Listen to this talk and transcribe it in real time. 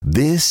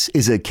This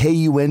is a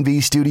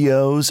KUNV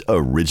Studios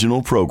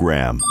original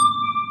program.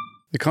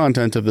 The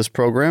content of this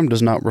program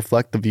does not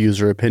reflect the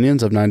views or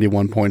opinions of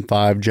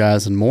 91.5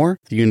 Jazz and More,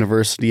 the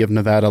University of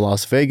Nevada,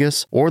 Las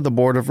Vegas, or the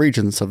Board of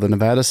Regents of the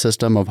Nevada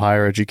System of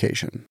Higher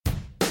Education.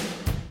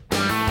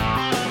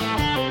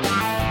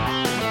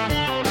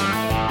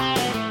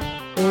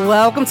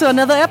 Welcome to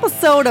another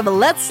episode of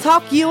Let's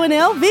Talk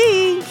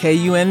UNLV.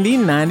 KUNV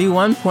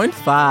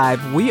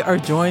 91.5. We are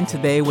joined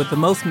today with the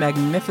most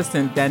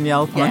magnificent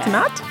Danielle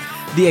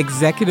Fontenot, the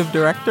executive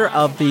director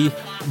of the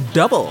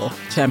double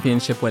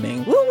championship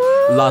winning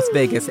Las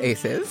Vegas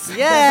Aces.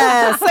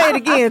 Yeah, say it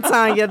again,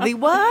 Tanya. The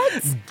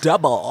what?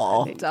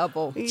 Double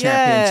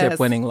championship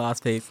winning Las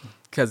Vegas.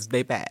 Because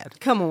they bad.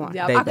 Come on.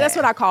 Yeah, that's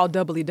what I call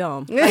doubly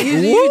dumb. Like,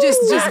 you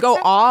just go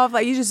off.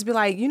 Like, you just be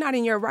like, you're not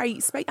in your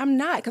right space. I'm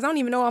not, because I don't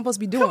even know what I'm supposed to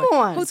be doing. Come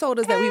on. Who told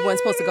us that we weren't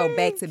supposed to go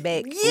back to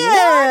back?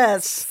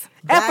 Yes.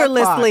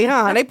 Effortlessly,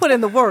 huh? They put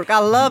in the work. I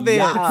love it.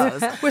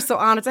 Yes. We're so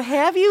honored to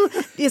have you.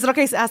 Is it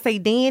okay if I say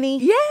Dani?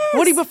 Yes.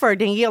 What do you prefer,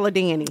 Danielle or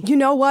Dani? You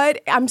know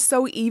what? I'm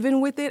so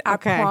even with it.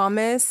 Okay. I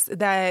promise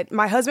that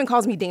my husband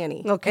calls me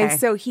Dani. Okay. And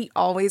so he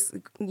always,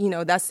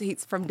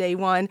 he's from day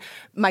one.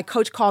 My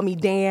coach called me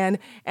Dan,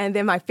 and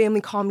then my family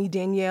called me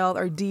Danielle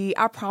or D.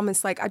 I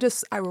promise,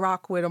 I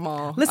rock with them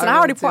all. Listen, I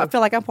already feel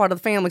like I'm part of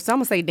the family, so I'm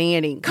going to say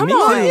Dani. Come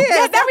on.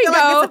 Yeah, there we I feel go.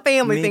 like it's a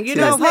family Me thing.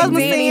 too. Husband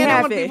Like saying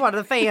I Dani want to be happy. part of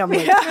the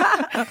family.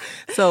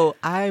 So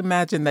I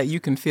imagine that you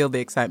can feel the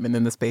excitement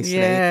in the space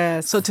today.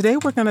 Yes. So today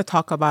we're going to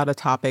talk about a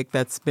topic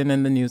that's been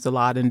in the news a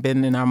lot and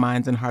been in our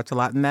minds and hearts a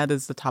lot, and that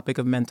is the topic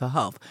of mental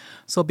health.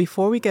 So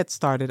before we get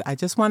started, I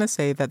just want to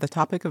say that the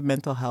topic of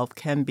mental health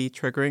can be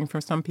triggering for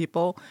some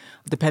people,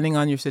 depending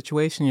on your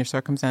situation, your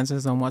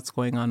circumstances, and what's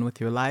going on with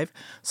your life.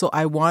 So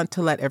I want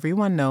to let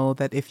everyone know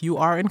that if you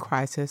are in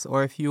crisis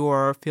or if you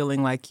are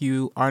feeling like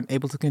you aren't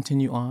able to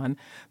continue on,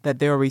 that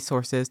there are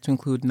resources to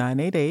include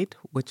 988,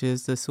 which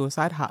is the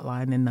suicide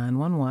hotline, and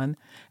 911.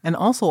 And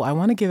also, I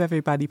want to give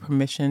everybody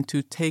permission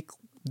to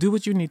do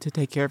what you need to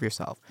take care of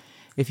yourself.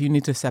 If you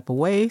need to step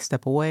away,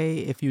 step away.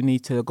 If you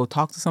need to go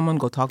talk to someone,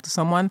 go talk to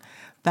someone.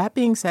 That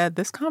being said,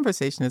 this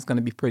conversation is going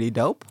to be pretty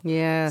dope.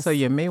 Yes. So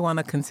you may want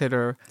to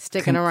consider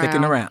Sticking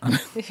around.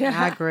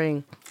 Yeah. I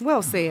agree.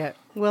 Well said.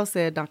 Well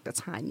said, Dr.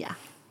 Tanya.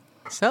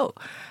 So,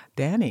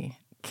 Dani,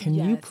 can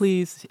you Yes.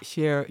 please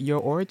share your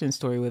origin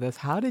story with us?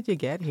 How did you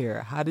get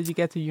here? How did you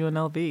get to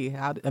UNLV?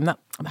 How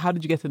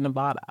did you get to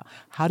Nevada?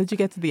 How did you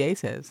get to the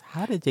Aces?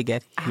 How did you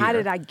get here? How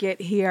did I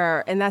get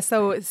here? And that's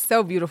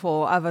so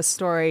beautiful of a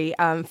story.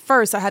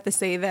 First, I have to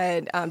say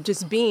that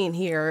just being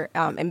here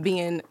and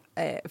being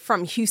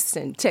from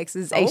Houston,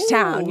 Texas,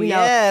 H-Town.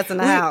 Yes, in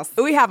the house.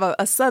 We have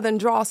a southern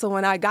drawl, so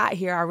when I got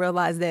here, I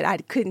realized that I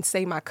couldn't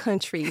say my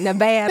country,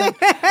 Nevada.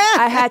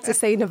 I had to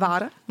say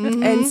Nevada.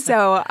 Mm-hmm. And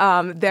so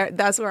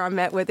that's where I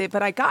met with it.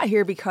 But I got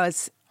here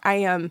because I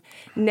am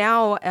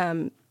now,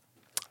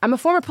 I'm a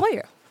former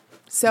player.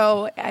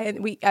 So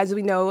as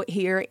we know,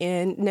 here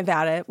in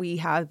Nevada, we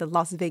have the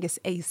Las Vegas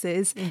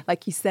Aces,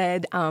 like you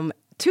said,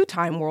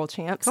 two-time world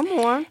champs. Come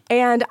on.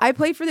 And I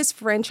played for this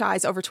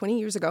franchise over 20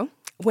 years ago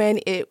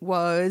when it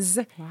was...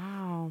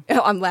 Wow.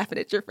 I'm laughing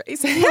at your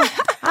face.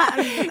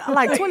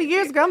 Like 20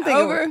 years ago, I'm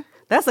thinking, Over.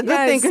 that's a good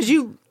thing Yes. because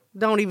you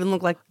don't even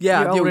look like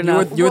Yeah, you're you old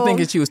enough. were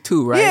thinking she was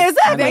 2, right? Yeah,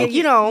 exactly. I know.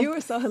 You know, You were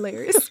so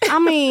hilarious. I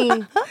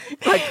mean,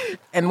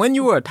 And when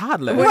you were a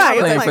toddler, right.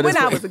 playing Like for this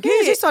when I place. was a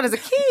kid. she started as a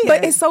kid.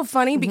 But it's so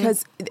funny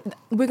because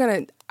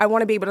I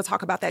want to be able to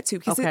talk about that too,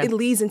 because Okay. it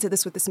leads into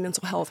this with this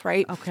mental health,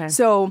 right? Okay.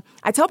 So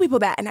I tell people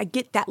that and I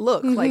get that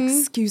look like,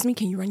 excuse me,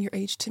 can you run your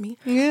age to me?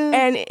 Yeah.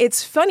 And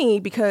it's funny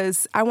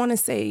because I want to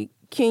say,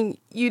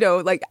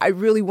 I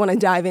really want to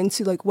dive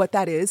into like what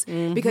that is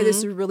because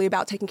it's really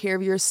about taking care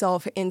of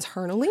yourself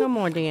internally. Come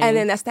on, Dani. And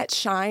then that's that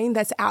shine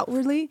that's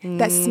outwardly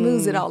that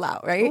smooths it all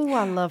out, right? Oh,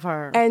 I love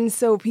her. And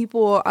so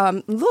people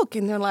look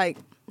and they're like,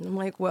 I'm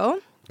like, well,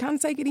 kind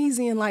of take it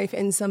easy in life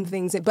in some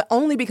things, but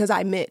only because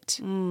I admit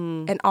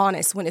and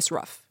honest when it's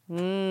rough.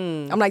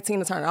 I'm like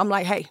Tina Turner. I'm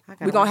like, hey,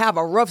 we're going to have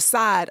a rough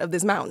side of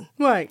this mountain.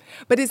 Right.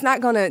 But it's not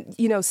going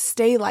to,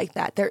 stay like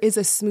that. There is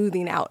a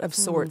smoothing out of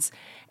sorts.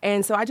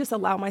 And so I just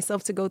allow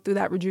myself to go through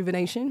that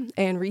rejuvenation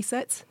and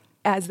resets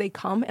as they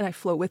come, and I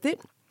flow with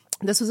it.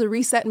 This was a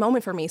reset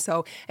moment for me.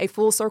 So a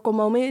full circle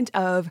moment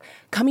of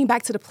coming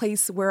back to the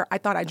place where I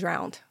thought I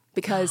drowned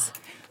because...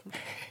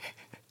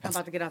 I'm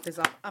about to get out this.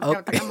 I'm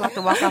about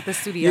to walk out the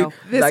studio.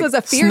 This was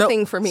a fear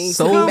thing for me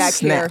to be back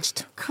snatched.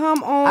 here.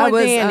 Come on, I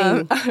was,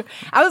 Dani.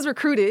 I was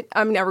recruited.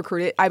 I mean, not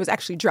recruited. I was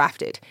actually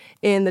drafted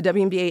in the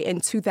WNBA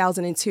in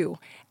 2002.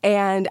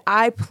 And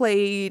I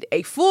played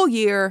a full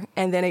year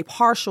and then a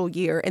partial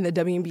year in the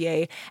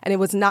WNBA. And it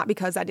was not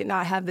because I did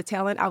not have the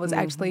talent. I was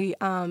actually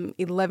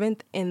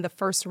 11th in the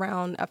first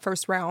round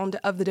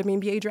of the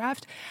WNBA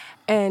draft.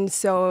 And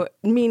so,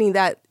 meaning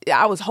that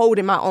I was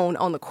holding my own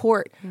on the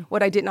court.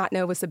 What I did not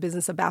know was the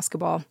business of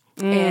basketball.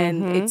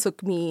 And it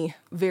took me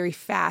very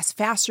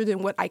faster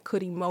than what I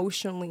could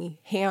emotionally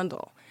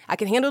handle. I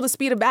can handle the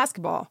speed of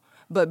basketball,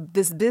 But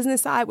this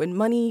business side with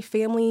money,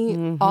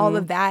 family, all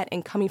of that,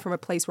 and coming from a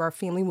place where our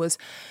family was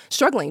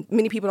struggling.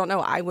 Many people don't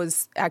know I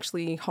was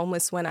actually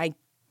homeless when I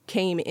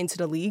came into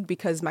the league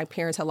because my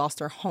parents had lost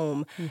their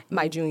home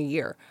my junior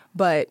year.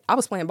 But I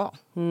was playing ball.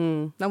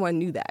 No one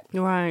knew that.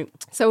 Right.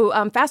 So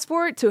fast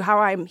forward to how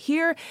I'm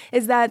here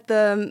is that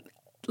the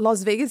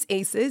Las Vegas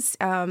Aces,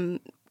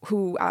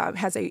 who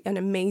has an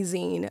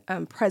amazing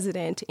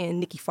president in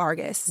Nikki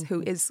Fargas,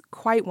 who is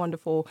quite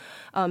wonderful,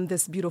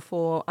 this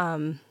beautiful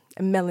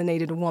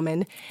melanated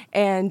woman.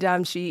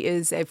 And she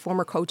is a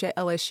former coach at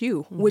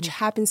LSU, which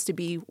happens to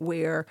be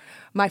where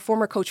my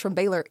former coach from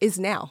Baylor is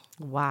now.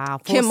 Wow.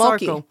 Kim Full Mulkey.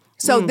 circle.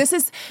 So this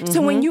is so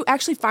when you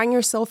actually find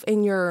yourself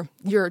in your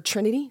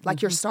trinity,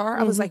 like your star,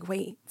 I was like,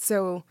 wait.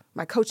 So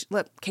my coach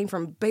came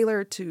from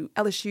Baylor to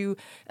LSU.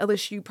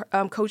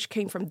 LSU coach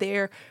came from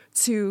there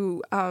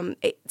to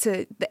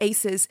the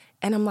Aces,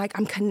 and I'm like,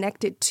 I'm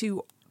connected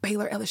to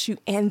Baylor, LSU,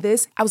 and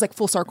this. I was like,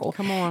 full circle.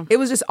 Come on. It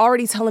was just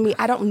already telling me,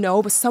 I don't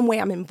know, but some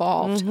way I'm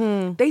involved.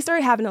 They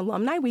started having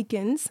alumni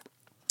weekends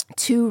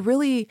to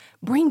really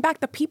bring back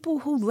the people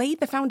who laid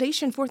the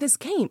foundation for this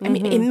game. I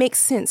mean, it makes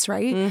sense,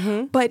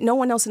 right? But no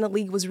one else in the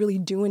league was really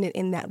doing it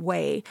in that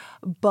way.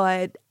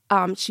 But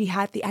she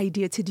had the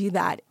idea to do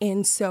that.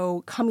 And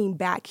so coming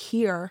back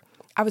here,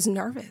 I was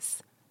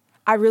nervous.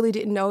 I really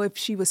didn't know if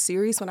she was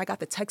serious when I got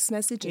the text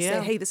message and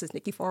said, hey, this is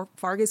Nikki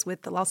Fargas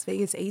with the Las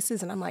Vegas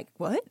Aces. And I'm like,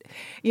 what?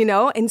 You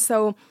know? And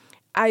so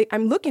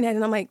I'm looking at it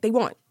and I'm like, they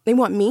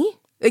want me?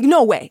 Like,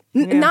 no way.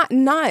 Not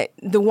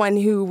the one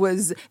who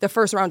was the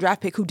first round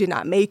draft pick who did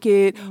not make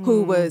it,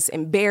 who was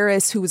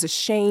embarrassed, who was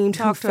ashamed,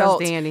 who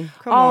felt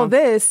all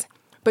this.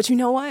 But you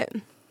know what?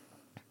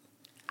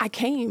 I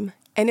came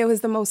and it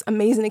was the most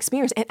amazing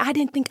experience. And I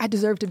didn't think I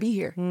deserved to be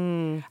here.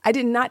 I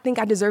did not think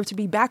I deserved to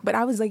be back. But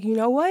I was like, you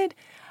know what?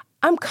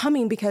 I'm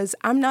coming because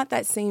I'm not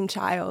that same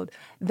child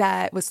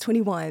that was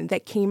 21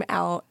 that came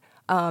out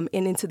and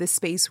into this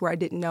space where I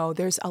didn't know.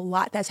 There's a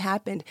lot that's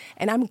happened.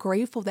 And I'm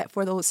grateful that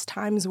for those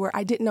times where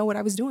I didn't know what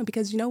I was doing,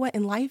 because you know what?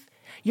 In life,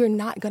 you're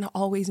not going to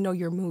always know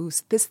your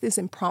moves. This is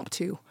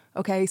impromptu.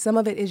 Okay. Some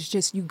of it is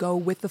just you go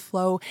with the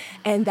flow.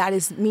 And that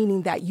is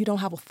meaning that you don't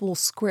have a full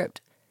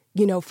script,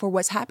 you know, for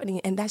what's happening.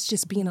 And that's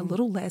just being a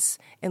little less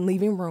and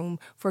leaving room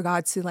for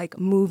God to like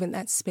move in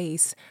that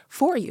space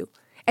for you.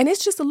 And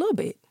it's just a little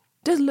bit.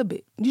 Just a little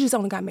bit. You just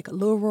only got to make a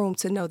little room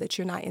to know that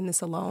you're not in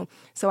this alone.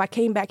 So I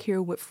came back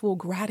here with full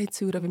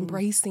gratitude of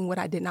embracing what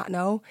I did not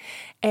know.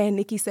 And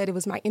Nikki said it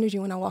was my energy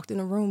when I walked in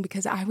the room,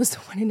 because I was the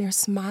one in there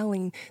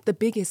smiling the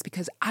biggest,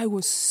 because I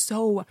was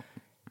so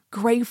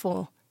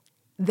grateful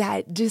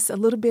that just a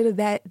little bit of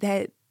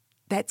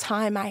that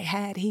time I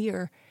had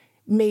here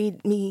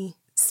made me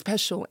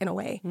special in a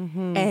way.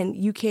 And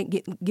you can't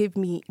get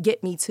me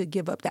to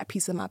give up that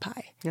piece of my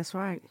pie. That's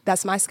right.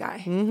 That's my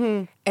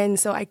sky. And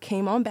so I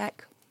came on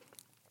back.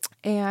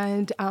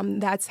 And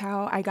that's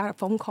how I got a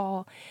phone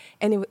call.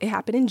 And it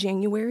happened in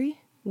January,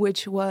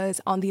 which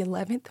was on the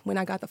 11th when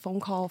I got the phone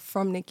call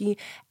from Nikki.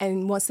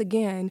 And once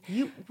again,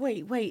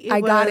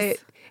 got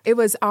it. It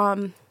was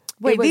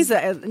these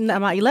are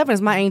my 11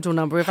 is my angel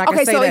number. If I can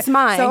say that. Okay, so it's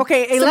mine. So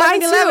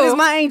 11 11 is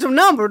my angel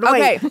number.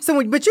 Okay,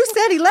 but you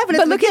said 11.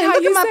 But look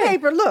at my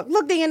paper. Look,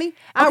 Dani.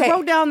 I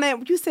wrote down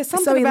that you said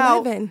something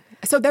about 11.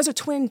 So there's a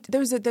twin.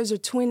 There's a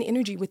twin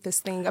energy with this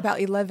thing about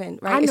 11.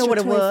 Right? I know it's what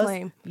it was.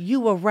 Flame. You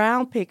were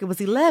round pick. It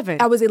was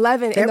 11. I was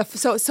 11, and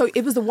so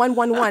it was the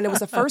 1-1-1. It was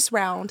the first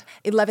round,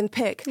 11th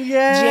pick.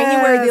 Yes.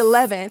 January the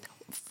 11th,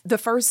 the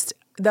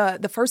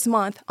first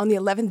month on the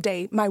 11th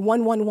day, my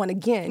 1-1-1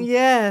 again.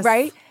 Yes.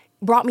 Right.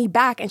 Brought me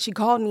back, and she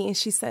called me and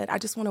she said, I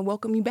just want to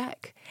welcome you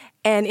back.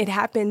 And it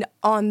happened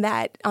on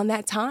that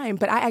time.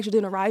 But I actually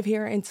didn't arrive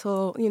here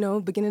until,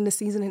 beginning of the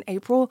season in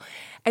April.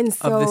 And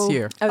so of this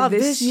year. Of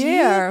this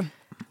year.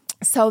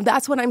 So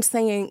that's what I'm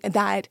saying,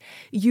 that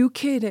you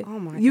could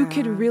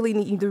really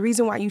need, the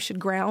reason why you should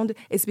ground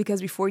is because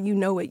before you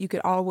know it, you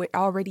could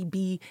already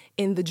be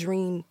in the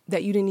dream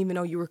that you didn't even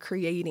know you were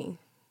creating.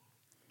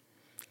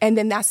 And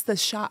then that's the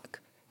shock.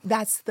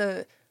 That's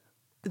the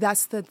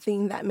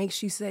thing that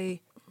makes you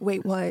say,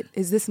 wait, what?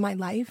 Is this my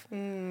life?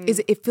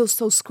 It feels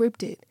so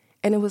scripted.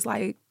 And it was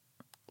like,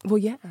 well,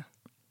 yeah.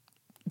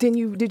 Did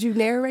you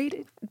narrate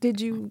it? Did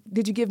you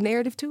give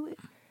narrative to it?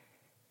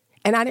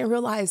 And I didn't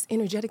realize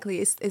energetically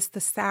it's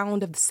the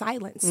sound of the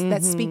silence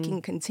that's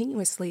speaking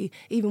continuously,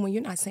 even when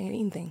you're not saying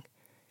anything.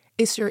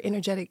 It's your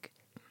energetic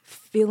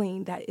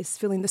feeling that is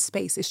filling the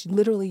space. It's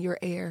literally your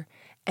air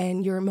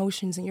and your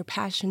emotions and your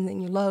passion and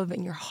your love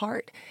and your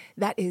heart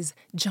that is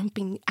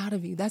jumping out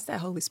of you. That's that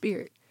Holy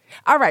Spirit.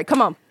 All right,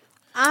 come on.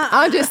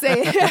 I'm just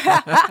saying.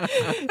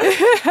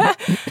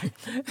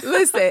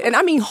 Listen, and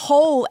I mean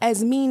whole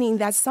as meaning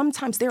that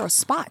sometimes there are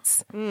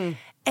spots.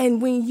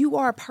 And when you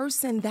are a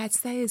person that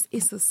says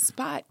it's a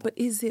spot, but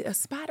is it a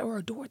spot or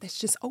a door that's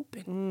just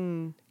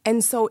open?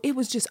 And so it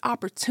was just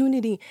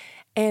opportunity.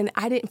 And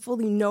I didn't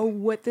fully know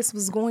what this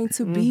was going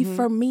to be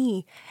for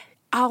me.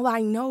 All I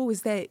know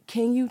is that,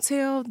 can you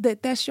tell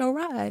that that's your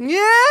ride?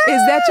 Yes.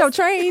 Is that your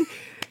train?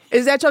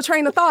 Is that your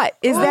train of thought?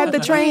 Is that the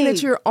train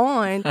that you're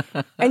on?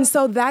 And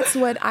so that's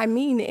what I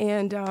mean.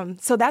 And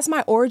so that's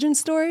my origin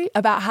story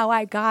about how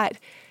I got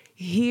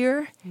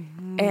here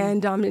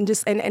and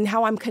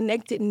how I'm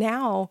connected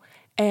now.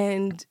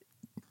 And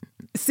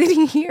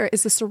sitting here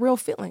is a surreal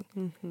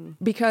feeling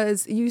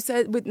because you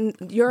said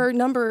your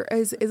number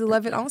is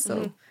 11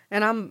 also.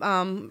 And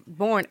I'm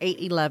born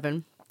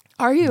 8/11.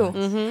 Are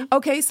you?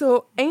 Okay,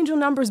 so angel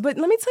numbers. But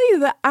let me tell you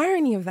the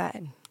irony of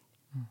that.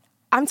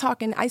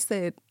 I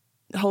said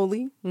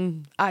holy.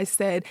 I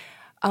said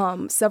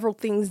several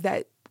things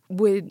that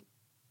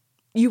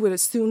you would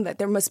assume that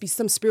there must be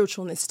some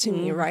spiritualness to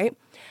me, right?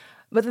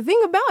 But the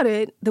thing about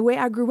it, the way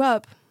I grew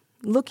up,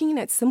 looking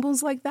at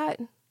symbols like that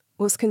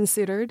was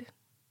considered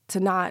to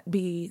not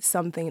be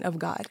something of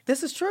God.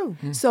 This is true.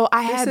 So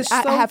I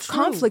have true.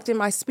 conflict in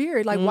my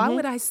spirit. Like, why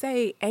would I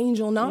say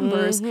angel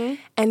numbers? And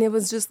it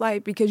was just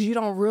like, because you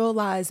don't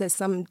realize that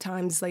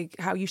sometimes, like,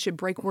 how you should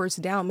break words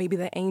down. Maybe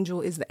the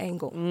angel is the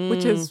angle.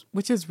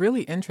 Which is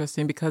really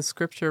interesting because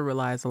scripture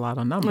relies a lot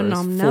on numbers.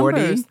 On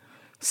 40,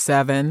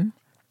 7,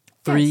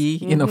 3,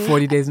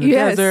 40 days in the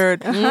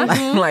desert,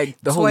 like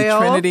the 12. Holy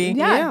Trinity.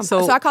 Yeah.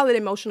 So I call it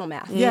emotional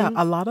math. Yeah,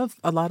 a lot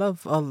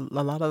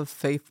of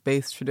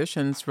faith-based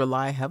traditions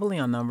rely heavily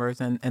on numbers,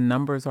 and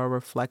numbers are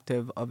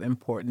reflective of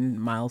important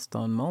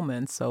milestone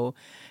moments. So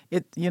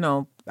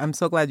I'm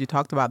so glad you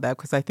talked about that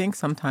because I think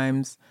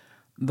sometimes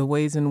the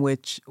ways in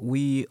which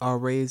we are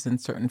raised in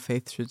certain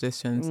faith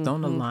traditions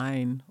don't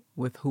align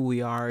with who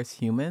we are as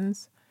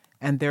humans,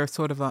 and they're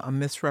sort of a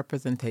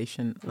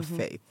misrepresentation of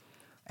faith.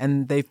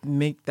 And they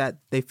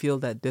feel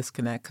that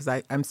disconnect because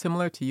I'm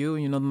similar to you.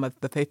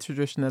 The faith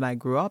tradition that I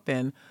grew up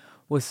in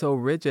was so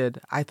rigid.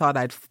 I thought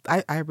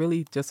I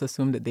really just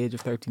assumed at the age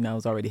of 13 I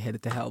was already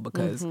headed to hell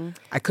because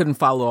I couldn't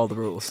follow all the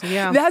rules.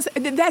 Yeah.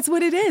 That's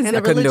what it is. And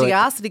the couldn't do it.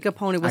 religiosity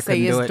component would say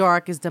couldn't do it's it.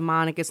 dark, it's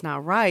demonic, it's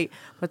not right.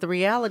 But the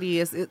reality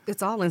is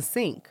it's all in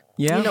sync.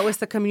 Yeah. It's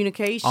the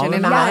communication. All in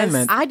and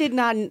alignment. I did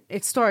not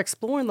start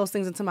exploring those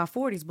things until my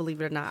 40s, believe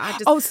it or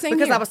not. Same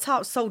because here. I was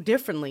taught so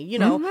differently,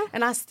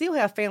 and I still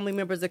have family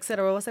members, et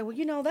cetera, who will say,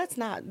 well, that's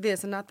not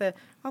this and not that.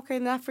 Okay,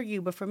 not for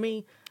you, but for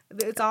me,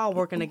 it's all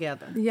working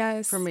together.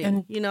 Yes. For me,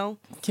 And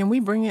Can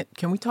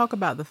we talk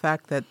about the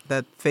fact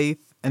that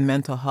faith and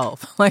mental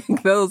health, like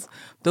those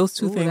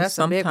two things that's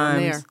a big one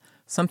there.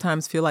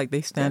 sometimes feel like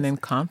they stand in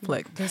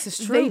conflict This is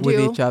They true. with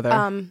do. each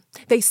other.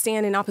 They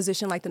stand in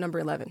opposition like the number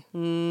 11.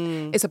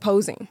 It's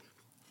opposing.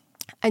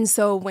 And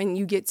so when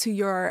you get to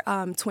your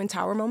Twin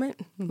Tower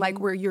moment, like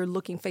where you're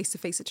looking face to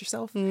face at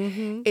yourself,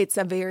 it's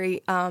a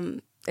very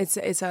it's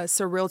a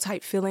surreal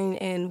type feeling,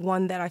 and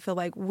one that I feel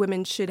like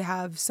women should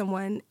have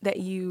someone that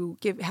you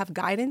have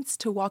guidance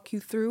to walk you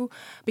through,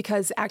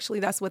 because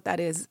actually that's what that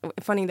is.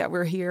 Funny that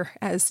we're here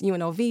as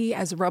UNLV,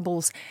 as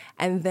rebels,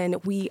 and then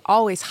we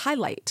always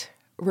highlight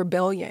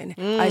rebellion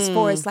as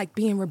far as like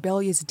being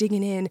rebellious,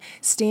 digging in,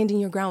 standing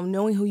your ground,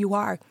 knowing who you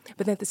are.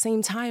 But at the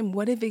same time,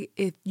 what if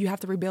you have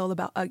to rebel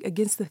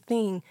against the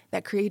thing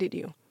that created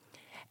you?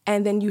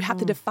 And then you have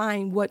to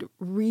define what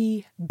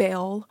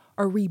rebel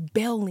or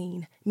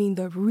rebelling mean.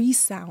 The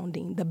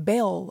resounding, the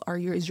bell,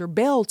 is your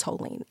bell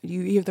tolling?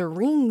 You hear the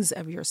rings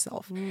of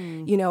yourself,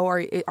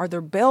 or are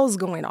there bells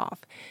going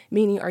off?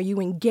 Meaning, are you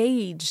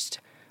engaged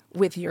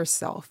with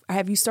yourself?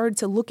 Have you started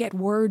to look at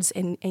words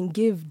and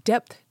give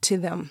depth to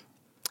them?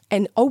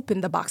 And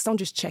open the box. Don't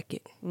just check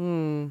it.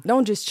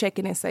 Don't just check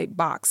it and say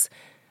box.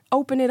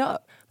 Open it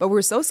up. But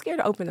we're so scared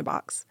to open the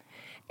box.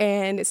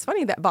 And it's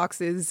funny that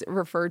boxes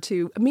refer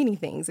to many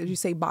things as you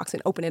say box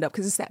and open it up,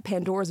 because it's that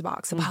Pandora's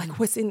box about like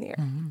what's in there.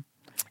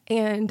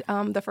 And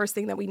the first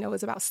thing that we know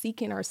is about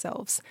seeking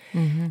ourselves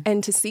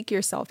and to seek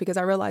yourself, because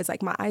I realize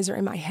like my eyes are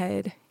in my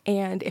head.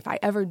 And if I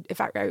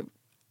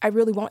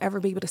really won't ever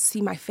be able to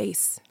see my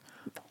face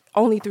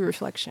only through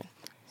reflection.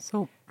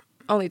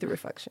 Only through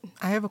reflection.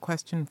 I have a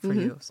question for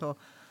you. So,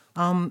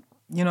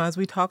 as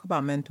we talk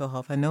about mental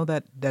health, I know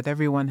that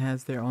everyone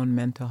has their own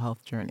mental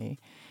health journey.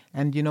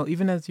 And,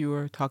 even as you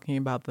were talking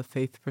about the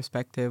faith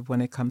perspective when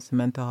it comes to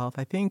mental health,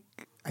 I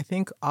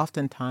think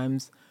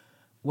oftentimes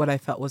what I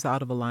felt was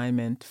out of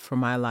alignment for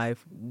my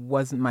life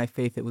wasn't my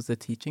faith, it was the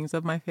teachings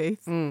of my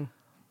faith.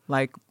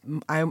 Like,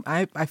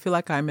 I feel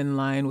like I'm in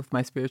line with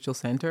my spiritual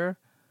center,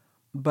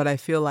 but I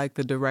feel like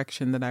the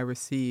direction that I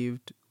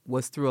received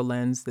was through a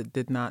lens that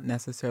did not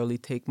necessarily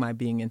take my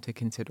being into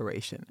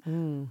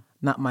consideration.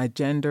 Not my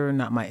gender,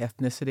 not my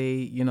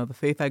ethnicity. The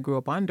faith I grew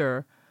up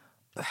under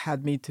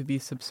had me to be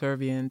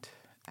subservient,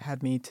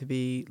 had me to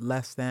be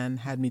less than,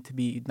 had me to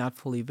be not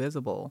fully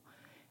visible.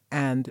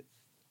 And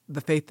the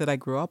faith that I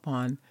grew up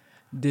on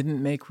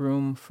didn't make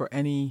room for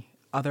any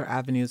other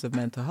avenues of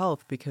mental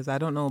health, because I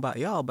don't know about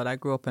y'all, but I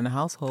grew up in a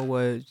household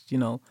where,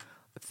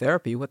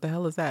 therapy, what the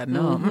hell is that?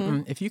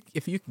 No,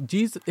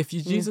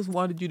 Jesus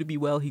wanted you to be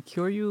well, he'd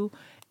cure you.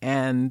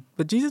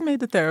 But Jesus made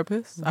the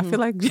therapist. I feel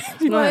like,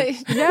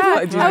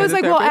 I was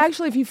like, well,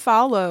 actually, if you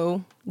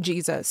follow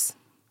Jesus,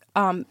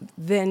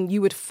 then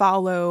you would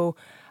follow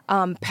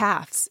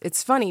paths.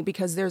 It's funny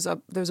because there's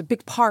a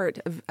big part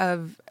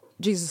of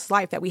Jesus'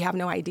 life that we have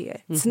no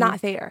idea. It's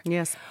not there.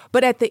 Yes.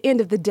 But at the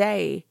end of the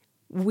day,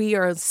 we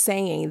are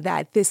saying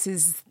that this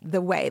is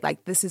the way,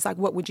 like, this is like,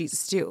 what would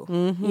Jesus do?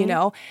 You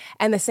know?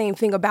 And the same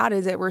thing about it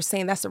is that we're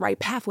saying that's the right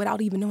path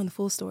without even knowing the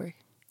full story.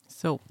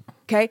 So,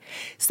 Okay.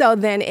 So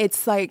then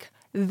it's like,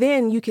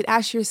 then you could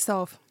ask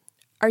yourself,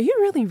 are you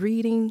really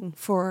reading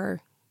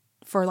for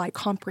like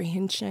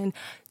comprehension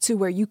to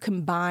where you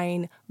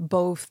combine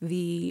both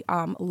the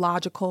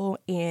logical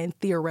and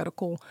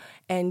theoretical,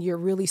 and you're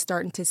really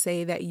starting to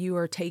say that you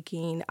are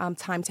taking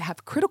time to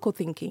have critical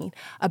thinking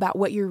about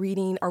what you're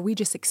reading? Are we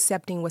just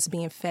accepting what's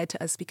being fed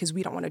to us because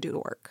we don't want to do the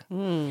work?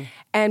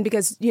 And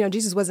because, you know,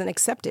 Jesus wasn't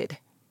accepted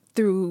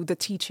through the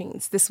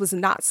teachings. This was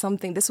not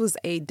something, this was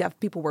a death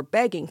people were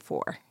begging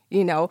for,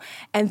 you know?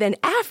 And then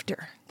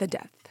after the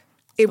death,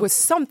 it was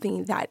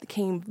something that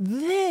came,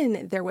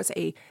 then there was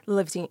a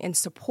lifting in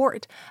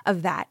support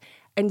of that.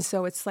 And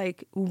so it's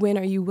like, when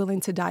are you willing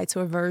to die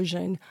to a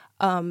version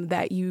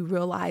that you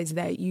realize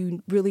that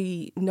you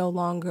really no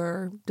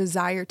longer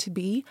desire to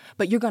be,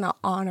 but you're going to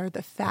honor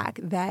the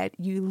fact that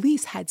you at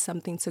least had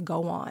something to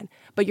go on,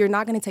 but you're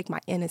not going to take my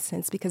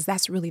innocence because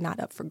that's really not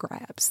up for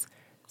grabs.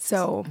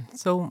 So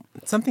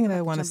something that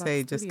I want to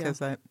say, just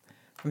because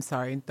I'm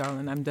sorry,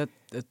 darling,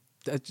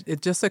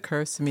 it just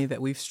occurs to me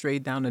that we've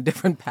strayed down a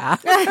different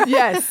path.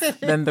 Yes.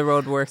 Than the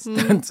road we're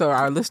so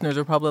our listeners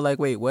are probably like,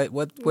 wait, what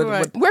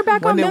We're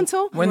back on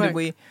mental. When did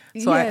we?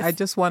 So Yes. I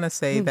just want to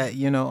say that,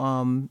 you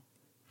know,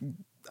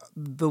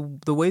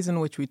 the ways in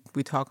which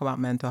we talk about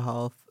mental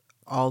health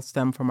all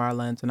stem from our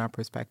lens and our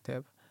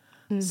perspective.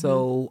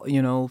 So,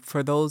 you know,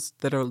 for those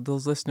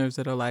listeners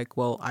that are like,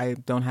 well, I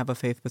don't have a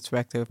faith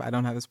perspective, I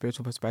don't have a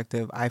spiritual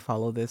perspective, I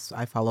follow this,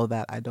 I follow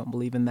that, I don't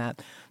believe in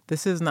that.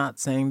 This is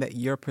not saying that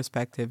your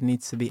perspective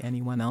needs to be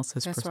anyone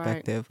else's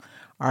perspective.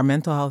 Right. Our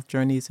mental health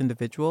journey is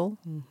individual,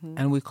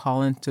 and we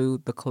call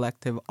into the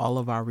collective all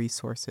of our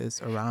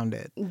resources around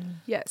it.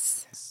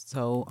 Yes.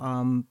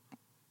 So,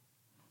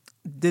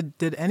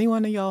 Did any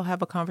one of y'all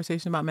have a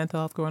conversation about mental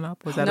health growing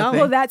up? Was that a thing?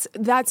 Well,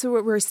 that's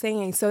what we're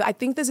saying. So I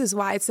think this is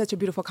why it's such a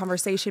beautiful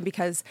conversation,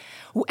 because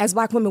as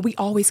Black women, we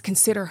always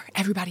consider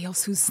everybody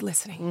else who's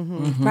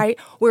listening, right?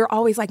 We're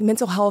always like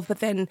mental health, but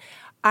then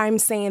I'm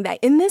saying that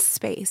in this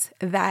space,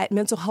 that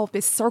mental health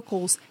is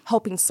circles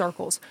helping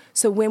circles.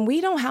 So when we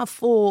don't have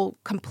full,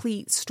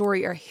 complete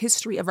story or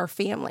history of our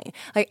family,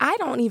 like I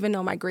don't even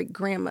know my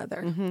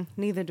great-grandmother.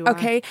 Neither do I.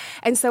 Okay?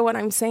 And so what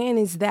I'm saying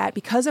is that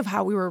because of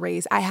how we were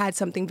raised, I had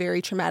something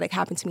very traumatic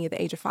happen to me at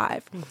the age of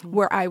 5,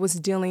 where I was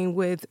dealing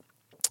with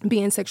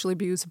being sexually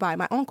abused by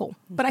my uncle.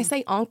 But I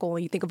say uncle,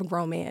 and you think of a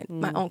grown man.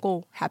 My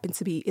uncle happened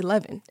to be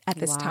 11 at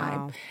this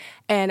time,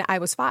 and I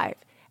was 5.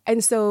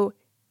 And so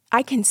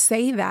I can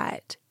say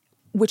that,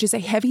 which is a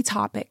heavy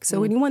topic.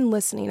 So anyone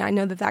listening, I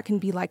know that can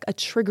be like a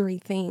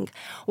triggering thing.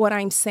 What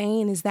I'm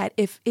saying is that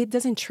if it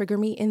doesn't trigger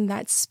me in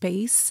that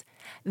space,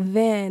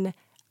 then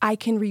I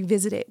can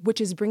revisit it, which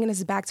is bringing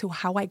us back to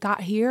how I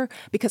got here,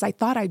 because I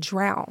thought I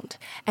drowned.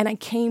 And I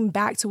came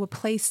back to a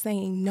place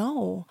saying,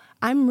 no,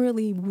 I'm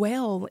really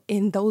well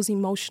in those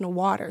emotional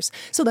waters.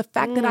 So the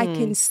fact that I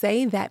can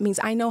say that means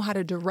I know how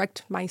to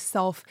direct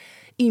myself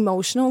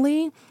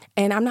emotionally,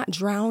 and I'm not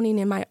drowning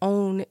in my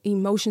own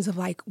emotions of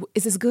like,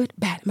 is this good,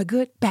 bad? Am I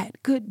good, bad,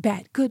 good,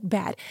 bad, good,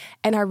 bad?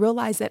 And I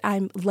realized that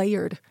I'm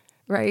layered.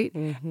 Right.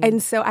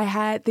 And so I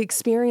had the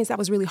experience that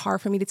was really hard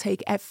for me to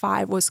take at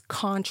 5 was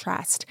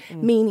contrast,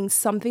 meaning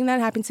something that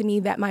happened to me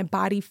that my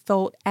body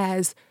felt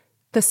as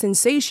the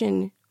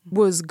sensation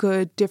was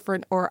good,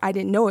 different, or I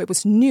didn't know it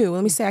was new.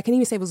 Let me say, I can't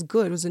even say it was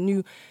good. It was a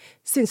new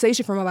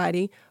sensation for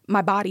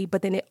my body,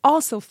 but then it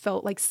also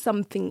felt like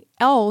something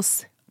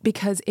else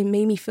because it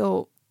made me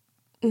feel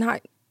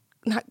not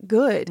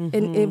good.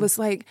 And it was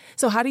like,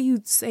 so how do you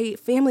say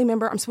family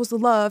member I'm supposed to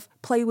love,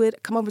 play with,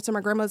 come over to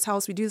my grandmother's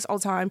house, we do this all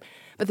the time,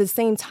 but at the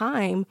same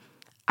time,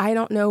 I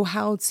don't know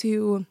how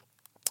to,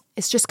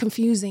 it's just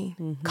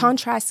confusing.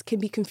 Contrast can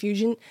be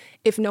confusion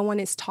if no one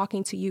is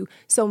talking to you.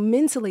 So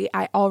mentally,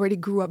 I already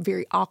grew up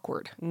very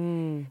awkward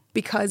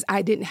because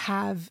I didn't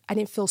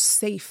feel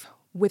safe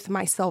with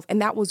myself.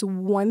 And that was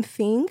one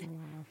thing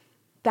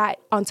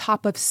that on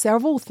top of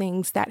several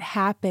things that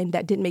happened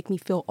that didn't make me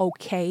feel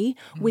okay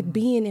with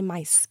being in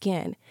my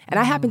skin. And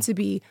I happen to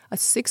be a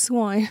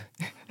 6'1"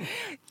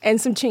 and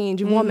some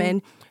change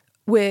woman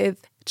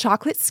with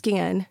chocolate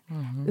skin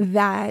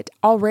that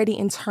already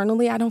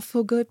internally I don't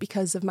feel good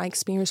because of my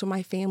experience with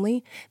my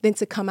family. Then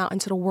to come out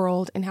into the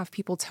world and have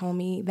people tell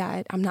me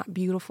that I'm not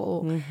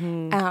beautiful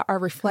are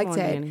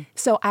reflected.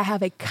 So I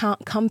have a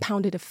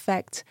compounded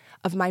effect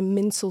of my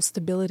mental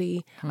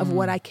stability of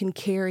what I can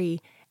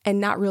carry. And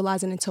not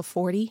realizing until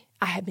 40,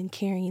 I have been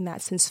carrying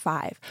that since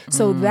 5.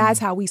 So that's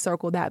how we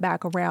circle that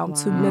back around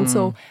to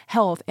mental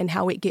health and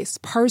how it gets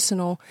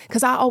personal.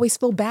 Because I always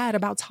feel bad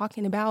about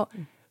talking about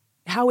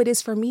how it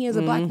is for me as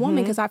a Black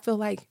woman, because I feel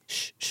like,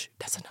 shh,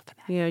 that's enough of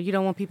that. Yeah, you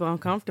don't want people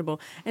uncomfortable.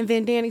 And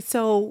then, Dani,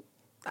 so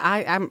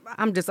I'm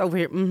just over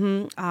here,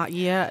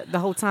 the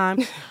whole time.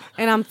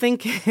 And I'm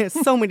thinking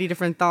so many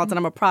different thoughts, and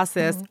I'm a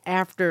process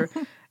after,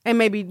 and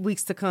maybe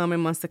weeks to come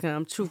and months to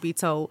come, truth be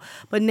told.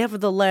 But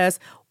nevertheless,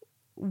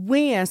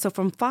 when, so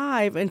from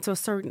 5 into a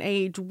certain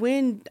age,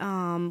 when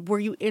were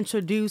you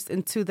introduced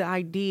into the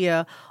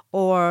idea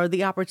or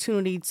the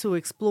opportunity to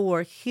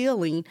explore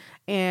healing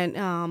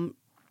and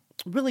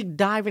really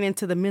diving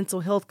into the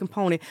mental health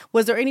component?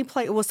 Was there any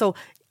place? Well, so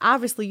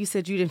obviously you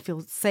said you didn't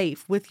feel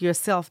safe with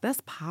yourself.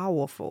 That's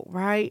powerful,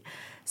 right?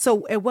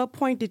 So at what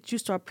point did you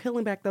start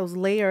peeling back those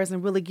layers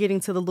and really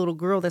getting to the little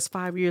girl that's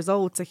 5 years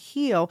old to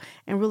heal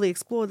and really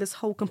explore this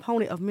whole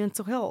component of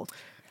mental health?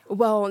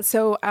 Well,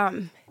 so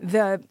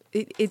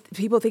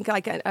people think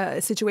like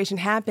a situation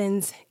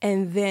happens,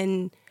 and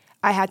then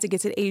I had to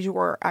get to the age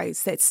where I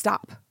said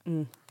stop,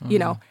 you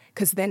know,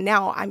 because then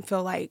now I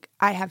feel like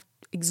I have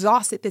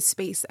exhausted this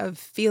space of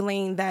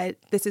feeling that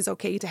this is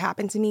okay to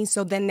happen to me.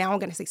 So then now I'm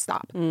going to say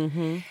stop.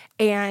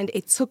 And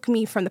it took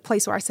me from the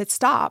place where I said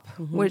stop,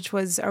 which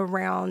was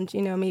around,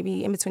 you know,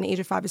 maybe in between the age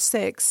of 5 or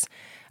 6.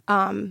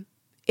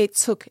 It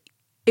took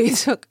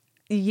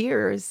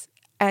years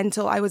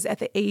until I was at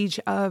the age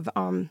of,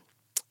 I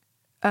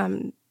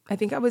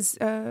think I was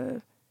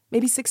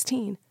maybe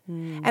 16.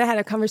 And I had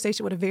a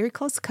conversation with a very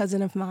close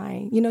cousin of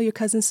mine. You know your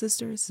cousin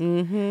sisters?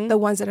 The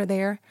ones that are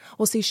there?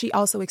 Well, see, she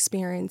also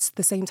experienced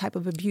the same type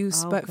of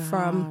abuse, but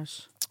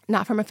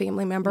not from a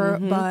family member,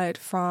 but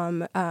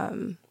from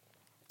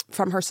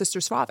her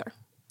sister's father.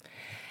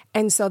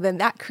 And so then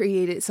that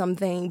created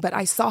something, but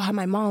I saw how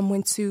my mom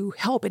went to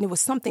help, and it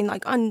was something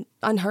like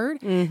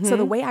unheard. So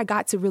the way I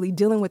got to really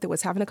dealing with it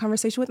was having a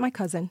conversation with my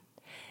cousin,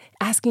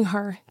 asking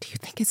her, do you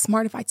think it's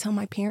smart if I tell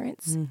my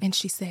parents? And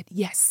she said,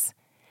 yes.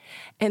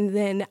 And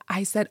then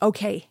I said,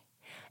 okay.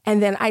 And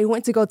then I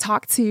went to go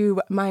talk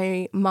to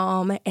my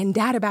mom and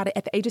dad about it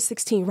at the age of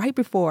 16, right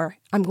before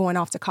I'm going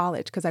off to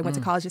college, because I went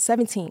to college at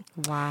 17.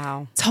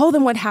 Wow. Told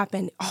them what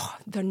happened. Oh,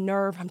 the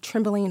nerve. I'm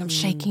trembling. I'm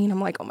shaking. I'm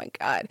like, oh, my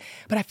God.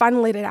 But I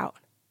finally let it out.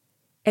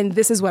 And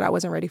this is what I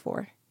wasn't ready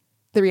for,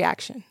 the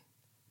reaction,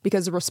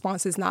 because the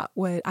response is not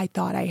what I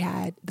thought I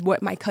had.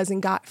 What my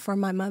cousin got from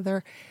my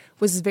mother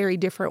was very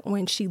different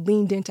when she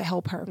leaned in to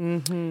help her.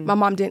 My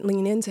mom didn't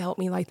lean in to help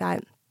me like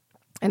that.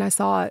 And I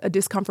saw a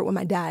discomfort with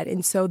my dad.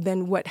 And so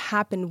then what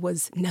happened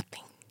was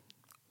nothing.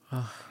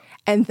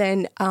 And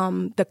then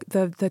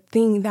the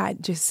thing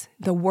that just,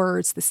 the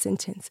words, the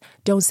sentence,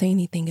 don't say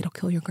anything, it'll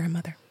kill your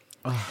grandmother.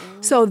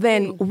 So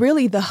then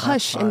really the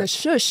hush and the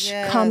shush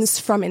comes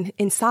from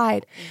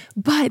inside.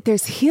 But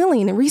there's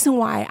healing. The reason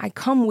why I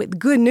come with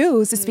good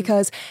news is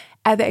because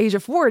at the age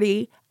of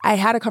 40, I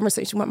had a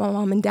conversation with my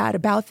mom and dad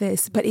about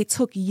this, but it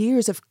took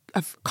years of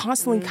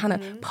constantly kind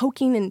of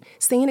poking and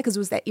saying it because it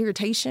was that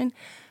irritation.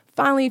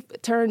 Finally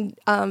turned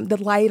the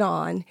light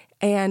on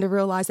and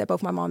realized that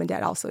both my mom and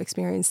dad also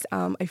experienced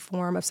a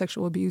form of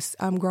sexual abuse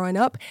growing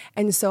up.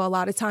 And so a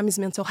lot of times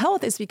mental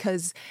health is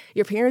because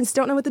your parents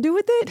don't know what to do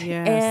with it.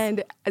 Yes.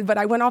 But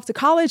I went off to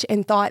college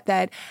and thought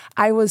that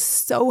I was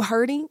so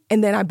hurting,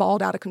 and then I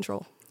balled out of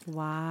control.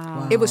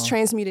 Wow. It was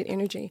transmuted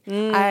energy.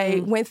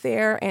 I went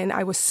there and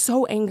I was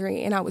so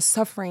angry and I was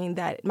suffering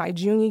that my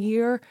junior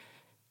year,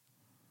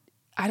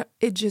 I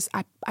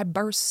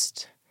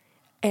burst.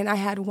 And I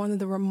had one of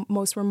the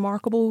most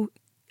remarkable,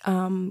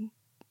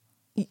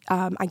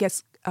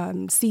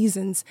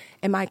 seasons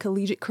in my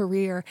collegiate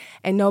career.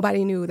 And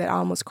nobody knew that I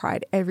almost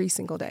cried every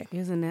single day.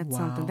 Isn't that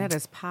something? That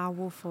is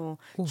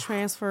powerful,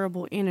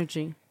 transferable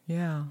energy.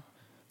 Yeah.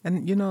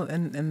 And, you know,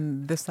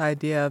 and this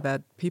idea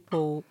that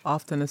people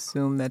often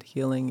assume that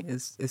healing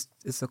is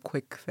a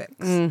quick fix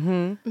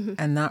and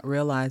not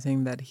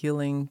realizing that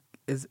healing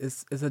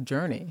is a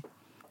journey.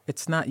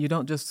 It's not, you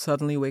don't just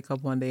suddenly wake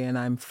up one day and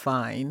I'm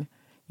fine.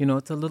 You know,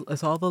 it's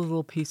all the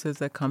little pieces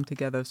that come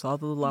together. It's all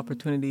the little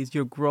opportunities.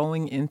 You're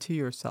growing into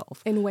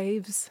yourself. In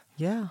waves.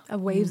 Yeah.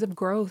 Waves of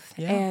growth.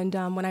 Yeah.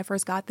 And when I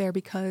first got there,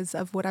 because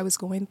of what I was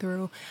going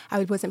through,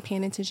 I wasn't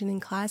paying attention in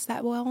class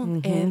that well.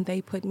 And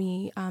they put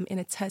me in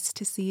a test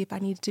to see if I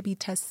needed to be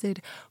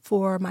tested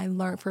for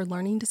for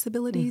learning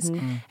disabilities.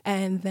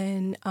 And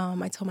then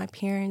I told my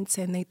parents,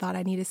 and they thought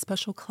I needed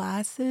special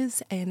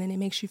classes. And then it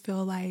makes you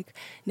feel like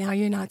now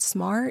you're not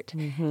smart.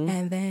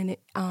 And then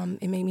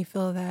it made me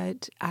feel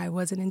that I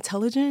wasn't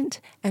intelligent.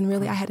 And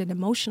really, I had an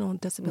emotional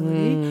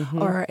disability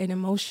or an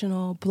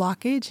emotional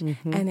blockage.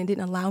 And it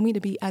didn't allow me to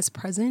be as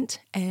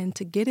present and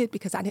to get it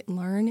because I didn't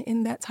learn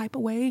in that type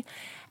of way.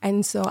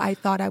 And so I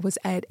thought I was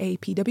at a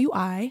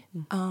PWI,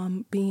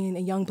 being a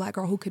young Black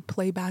girl who could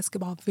play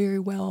basketball very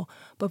well,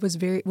 but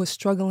was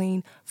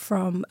struggling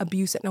from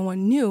abuse that no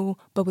one knew,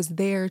 but was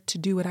there to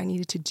do what I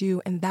needed to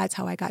do. And that's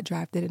how I got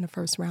drafted in the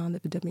first round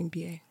of the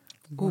WNBA.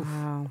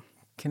 Wow.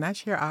 Can I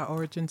share our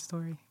origin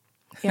story?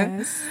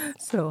 Yes.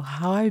 So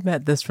how I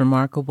met this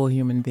remarkable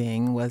human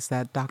being was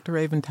that Dr.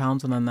 Raven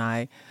Townsend and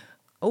I,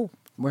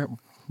 we're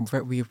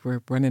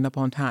running up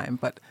on time,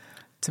 but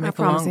to make I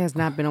promise it has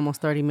not been almost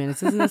 30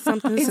 minutes. Isn't that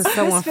something? This is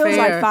so unfair. It feels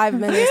like 5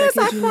 minutes. Yes,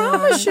 I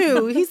promise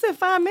you. He said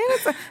 5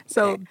 minutes.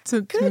 So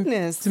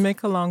Goodness. To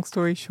make a long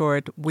story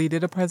short, we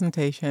did a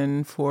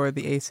presentation for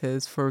the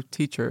ACEs for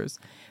teachers.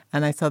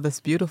 And I saw this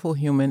beautiful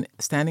human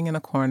standing in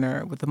a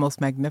corner with the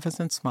most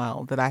magnificent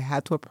smile that I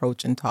had to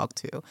approach and talk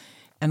to.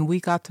 and we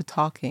got to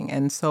talking.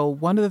 And so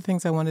one of the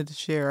things I wanted to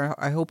share,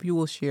 I hope you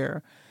will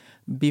share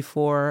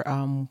before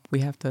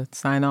we have to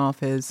sign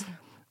off, is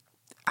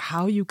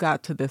how you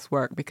got to this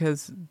work,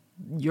 because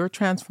your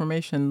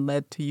transformation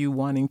led to you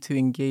wanting to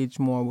engage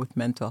more with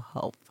mental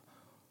health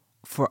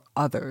for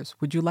others.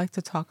 Would you like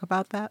to talk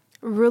about that?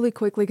 Really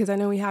quickly, because I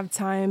know we have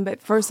time.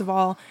 But first of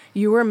all,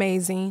 you were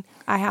amazing.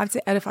 I have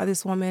to edify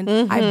this woman.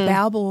 I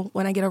babble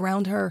when I get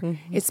around her.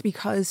 It's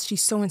because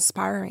she's so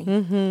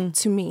inspiring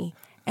to me.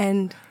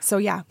 And so,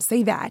 yeah,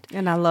 say that.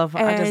 And I love her.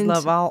 I just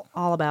love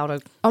all about her.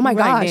 Oh, my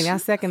gosh. Dani, I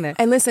second that.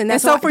 And listen,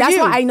 that's why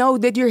I know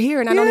that you're here.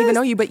 And I don't even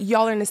know you, but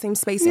y'all are in the same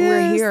space and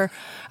we're here.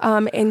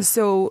 And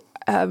so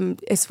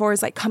as far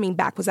as like coming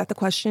back, was that the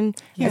question?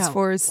 Yeah. As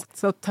far as...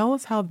 So tell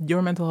us how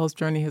your mental health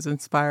journey has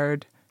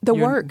inspired the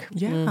work.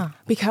 Yeah.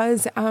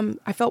 Because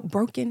I felt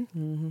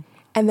broken.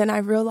 And then I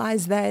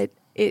realized that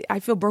I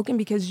feel broken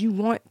because you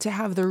want to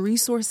have the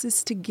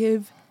resources to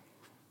give,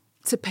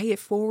 to pay it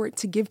forward,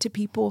 to give to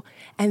people.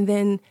 And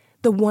then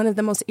one of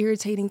the most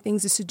irritating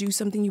things is to do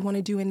something you want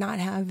to do and not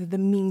have the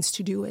means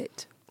to do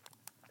it.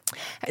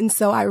 And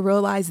so I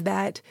realized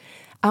that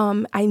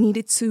I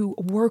needed to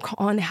work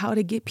on how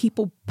to get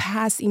people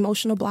past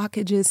emotional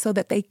blockages so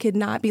that they could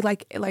not be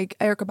like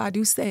Erykah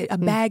Badu said, a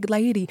bag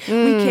lady.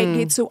 We can't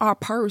get to our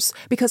purse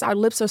because our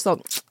lips are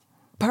so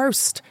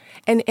pursed.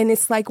 And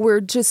it's like we're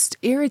just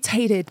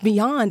irritated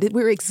beyond it.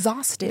 We're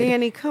exhausted.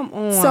 Dani, come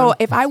on. So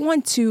if I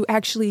want to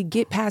actually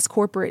get past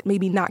corporate,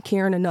 maybe not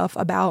caring enough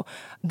about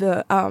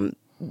the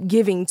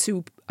giving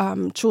to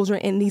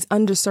children in these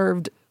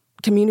underserved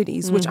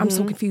communities, which I'm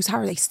so confused. How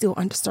are they still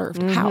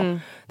underserved? How?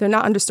 They're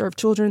not underserved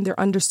children. They're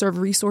underserved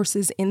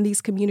resources in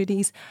these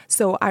communities.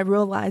 So I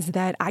realized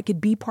that I could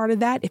be part of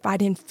that if I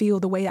didn't feel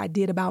the way I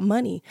did about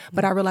money.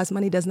 But I realized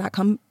money does not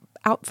come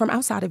out from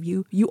outside of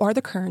you. You are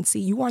the currency.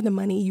 You are the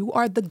money. You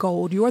are the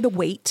gold. You are the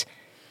weight.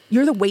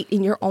 You're the weight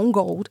in your own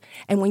gold.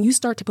 And when you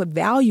start to put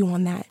value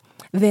on that,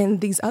 then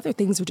these other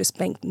things are just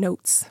bank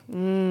notes.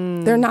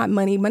 They're not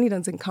money. Money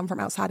doesn't come from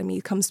outside of me.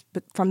 It comes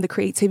from the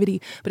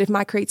creativity. But if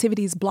my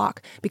creativity is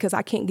blocked because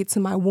I can't get to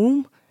my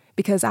womb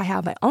because I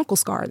have an uncle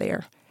scar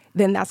there,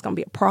 then that's going to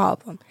be a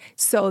problem.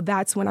 So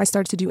that's when I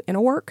started to do inner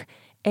work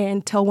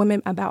and tell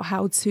women about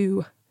how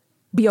to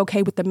be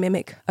okay with the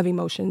mimic of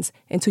emotions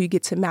until you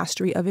get to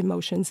mastery of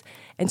emotions,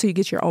 until you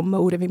get your own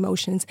mode of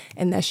emotions.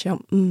 And that's your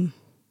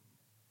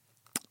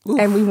Oof.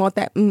 And we want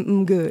that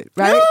good,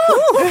 right?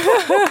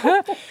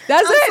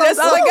 That's it. That's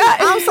all I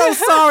got. I'm so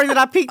sorry that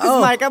I picked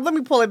this mic up. Let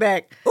me pull it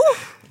back.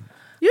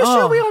 You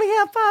sure we only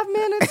have 5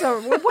 minutes? Or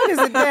what is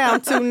it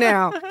down to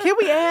now? Can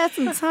we add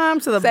some time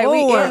to the board?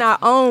 We in our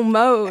own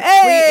mode.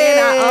 Hey, we in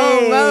our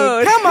own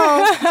mode. Come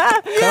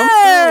on.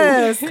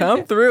 Yes.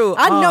 Come through.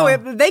 I know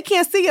it. They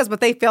can't see us,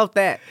 but they felt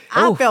that.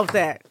 I felt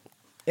that.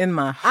 In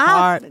my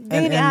heart and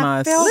in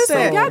my soul.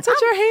 Listen, y'all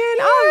touch your hand.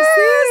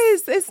 Oh,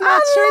 sis. It's my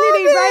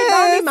Trinity right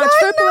by me, my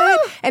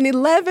triplet, and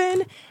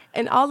 11,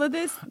 and all of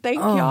this. Thank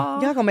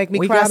y'all. Y'all gonna make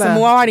me cry some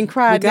more. I already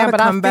cried now, but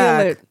I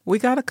feel it. We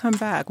gotta come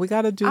back. We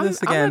gotta do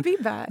this again. I'm gonna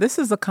be back. This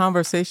is a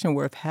conversation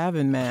worth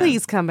having, man.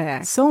 Please come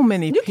back. So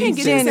many You pieces. can't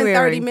get this in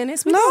 30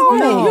 minutes. No.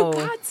 You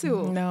got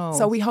to. No.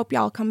 So we hope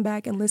y'all come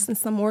back and listen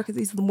some more because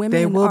these women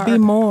They will be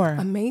more.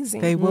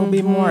 Amazing. They will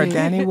be more.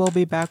 Dani will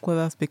be back with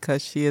us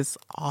because she is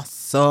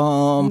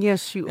awesome.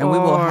 Yes, you are. And we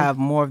will have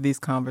more of these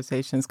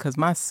conversations because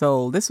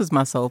this was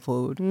my soul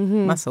food.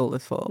 My soul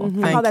is full.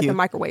 Thank I call that you. the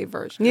microwave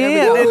version.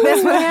 Yeah,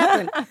 that's what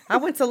happened. I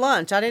went to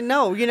lunch. I didn't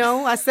know.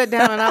 I sat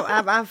down and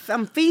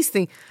I'm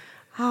feasting.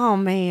 Oh,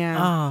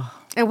 man.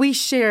 And we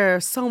share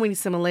so many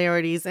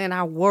similarities in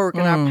our work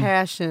and our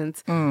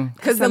passions.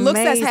 Because the looks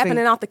that's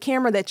happening off the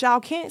camera that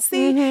y'all can't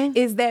see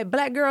is that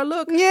black girl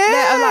look.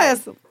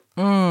 Yes.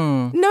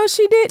 No,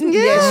 she didn't.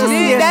 Yes, she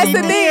did. yes, That's she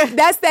the did. thing.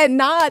 That's that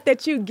nod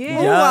that you give.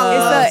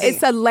 Yes.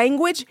 It's a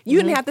language. You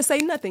didn't have to say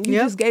nothing. You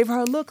just gave her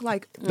a look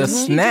like, The did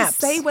she snaps.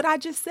 just say what I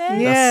just said?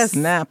 Yes. The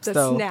snaps, The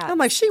though. snaps. I'm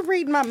like, she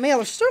reading my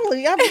mail. Surely,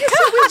 we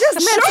just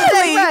met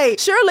today, right?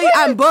 Surely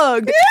I'm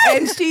bugged.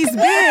 And she's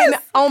been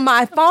on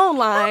my phone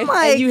line.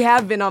 like- And you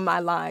have been on my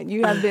line.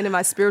 You have been in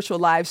my spiritual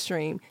live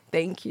stream.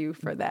 Thank you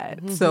for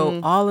that. So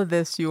all of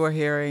this you are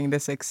hearing,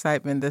 this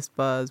excitement, this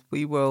buzz,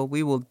 we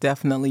will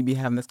definitely be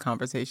having this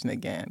conversation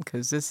again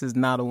because this is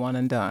not a one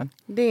and done.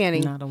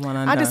 Dani, Not a one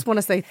and I done. just want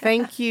to say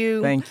thank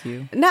you. Thank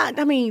you.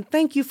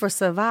 Thank you for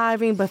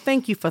surviving, but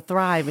thank you for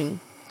thriving.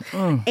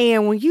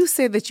 And when you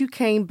said that you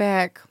came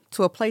back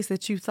to a place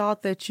that you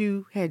thought that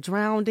you had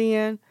drowned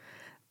in,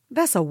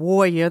 that's a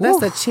warrior.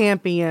 That's a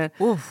champion.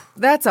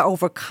 That's an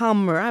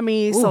overcomer.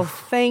 So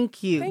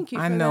thank you. Thank you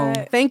for I know.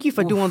 that. Thank you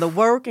for doing the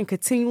work and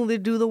continuing to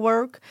do the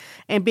work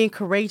and being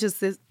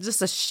courageous just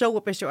to show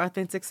up as your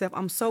authentic self.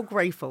 I'm so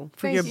grateful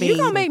for your being. You're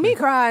going to make me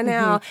cry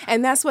now.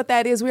 And that's what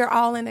that is. We're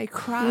all in a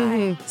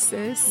cry,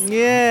 sis.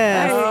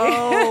 Yes.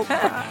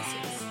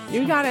 Oh,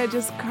 you got to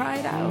just cry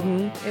it out.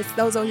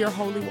 Those are your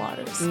holy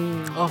waters.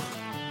 Oh,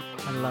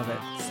 I love it.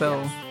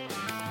 So,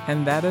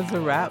 and that is a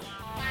wrap.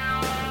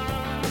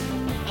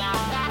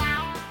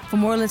 For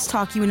more Let's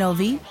Talk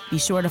UNLV, be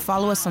sure to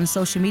follow us on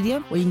social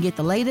media where you can get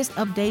the latest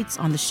updates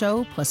on the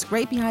show, plus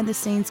great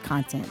behind-the-scenes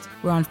content.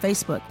 We're on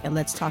Facebook at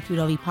Let's Talk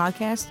UNLV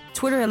Podcast,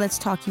 Twitter at Let's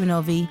Talk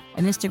UNLV,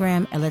 and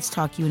Instagram at Let's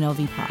Talk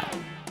UNLV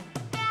Pod.